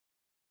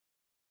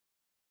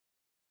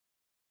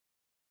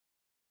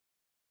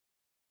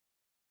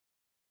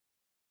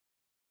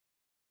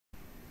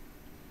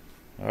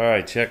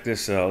Alright, check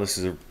this out.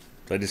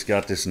 I just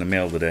got this in the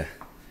mail today.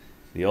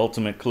 The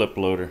ultimate clip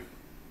loader.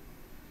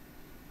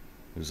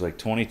 It was like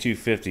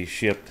 $22.50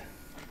 shipped.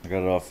 I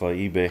got it off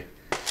eBay.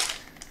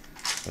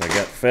 But I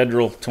got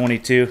Federal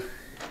 22,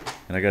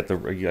 and I got the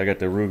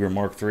Ruger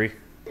Mark III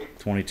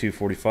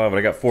 22.45. But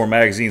I got 4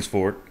 magazines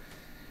for it.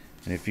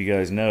 And if you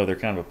guys know, they're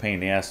kind of a pain in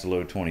the ass to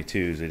load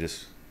 22s. They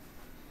just,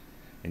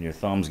 and your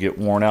thumbs get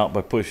worn out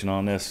by pushing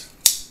on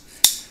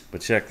this.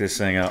 But check this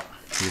thing out.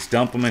 You just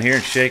dump them in here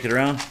and shake it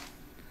around.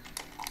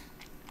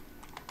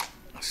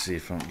 Let's see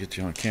if I can get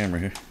you on camera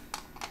here.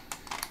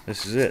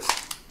 This is it.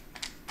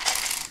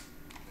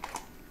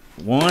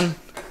 1,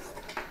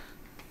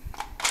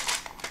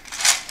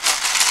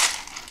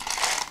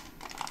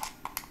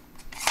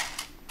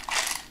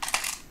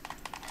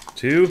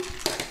 2.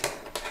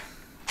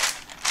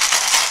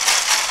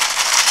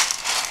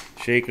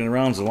 Shaking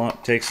around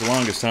takes the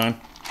longest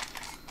time.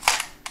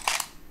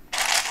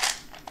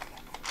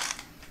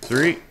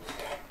 3.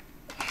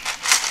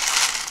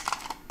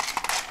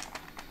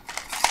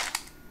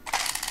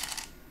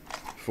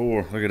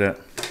 4. Look at that.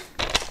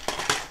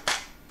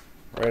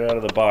 Right out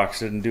of the box.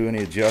 Didn't do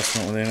any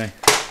adjustment with anything.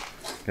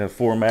 Got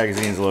 4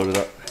 magazines loaded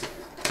up.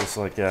 Just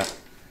like that.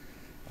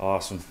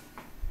 Awesome.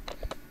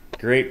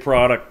 Great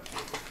product.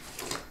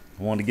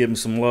 I wanted to give them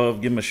some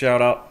love, give them a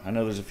shout out. I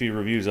know there's a few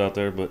reviews out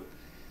there, but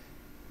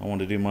I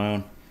wanted to do my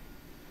own.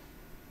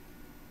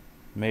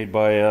 Made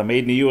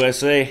in the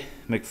USA,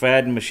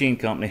 McFadden Machine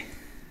Company.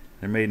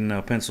 They're made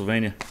in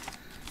Pennsylvania,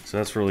 so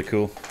that's really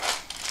cool.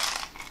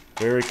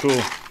 Very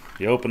cool.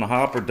 You open the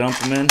hopper, dump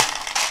them in.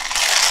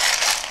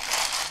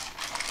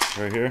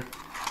 Right here.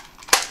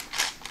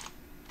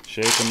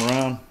 Shake them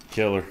around.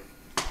 Killer.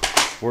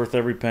 Worth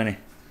every penny.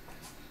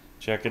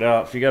 Check it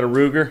out. If you got a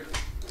Ruger,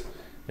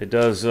 it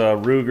does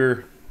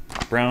Ruger,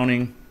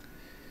 Browning.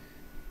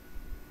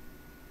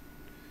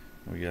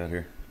 What we got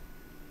here?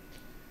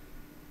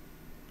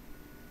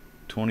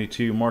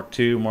 22, Mark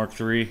II, Mark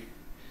III.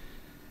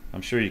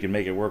 I'm sure you can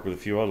make it work with a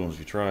few other ones if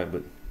you try it,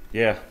 but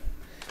yeah,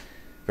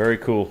 very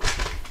cool.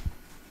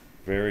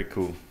 Very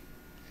cool.